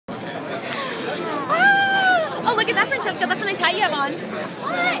at that, Francesca. That's a nice hat you have on.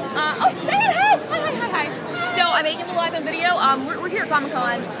 Hi. So I'm making a little live video. We're here at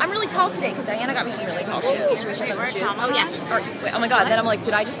Comic-Con. I'm really tall today because Diana got me some really tall shoes. Should we show them the shoes? Oh, yeah. Wait, oh my god, then I'm like,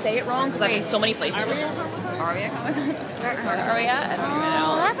 did I just say it wrong? Because I've been so many places this whole time. Are we at Comic-Con? Are we at? I don't even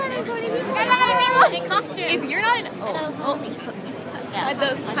know. That's why there's so many people. In costumes. If you're not in... hide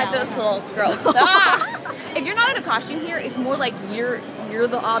those little girls. If you're not in a costume here, it's more like you're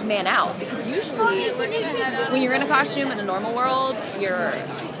the odd man out, because usually when you're in a costume in the normal world, you're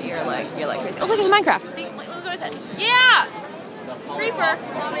like crazy. Oh, look, there's Minecraft. See, look what I said. Yeah, creeper.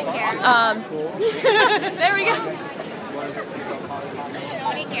 There we go. So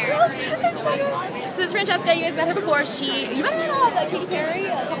this is Francesca. You guys met her before. You met her at Katy Perry,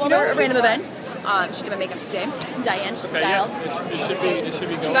 a couple other random events. She did my makeup today. Diane, she's styled. It should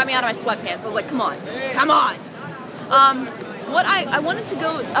be She got me out of my sweatpants. I was like, come on. What I wanted to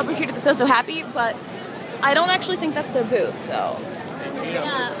go up here to the So Happy, but I don't actually think that's their booth, though.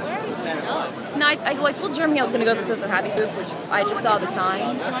 Yeah, where are we supposed to go? No, I told Jeremy I was going to go to the So Happy booth, which I just saw the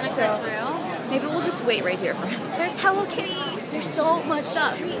sign. Do you want to go through? Maybe we'll just wait right here for him. There's Hello Kitty. There's so much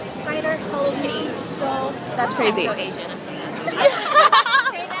stuff. Street Fighter Hello Kitty. So that's crazy. I'm so Asian. I'm so sorry. I was just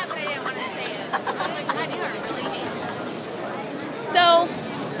say that, but I didn't want to say it. I was like, God, you are really Asian. So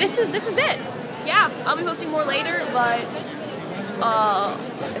this is it. Yeah, I'll be posting more later, but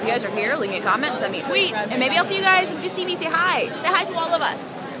if you guys are here, leave me a comment, send me a tweet, and maybe I'll see you guys. If you see me, say hi. Say hi to all of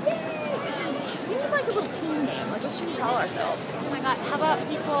us. We need like a little team name. Like, what should we call ourselves? Oh my God, how about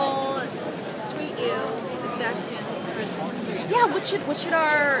people tweet you suggestions for Yeah, what should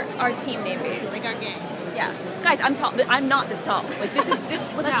our team name be? like our gang? Yeah, guys, I'm tall. I'm not this tall. Like this.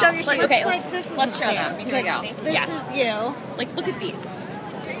 Let's show your shoes. Okay, let's show them. Here we go. This is you. Like, look at these.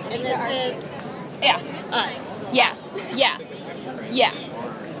 And this is us. Yeah.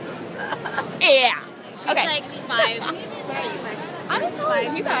 She's Okay. like 5. What are you, 5? I'm as tall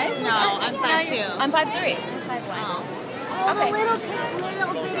as you guys. No, I'm 5'2". I'm 5'3". Oh, Okay. the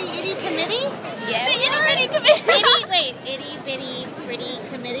little bitty itty committee? Yeah. The itty bitty committee. Itty bitty pretty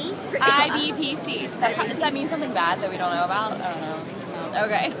committee? IBPC. Does that mean something bad that we don't know about? I don't know.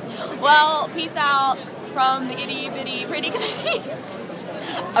 Okay. Well, peace out from the itty bitty pretty committee.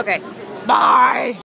 Okay. Bye.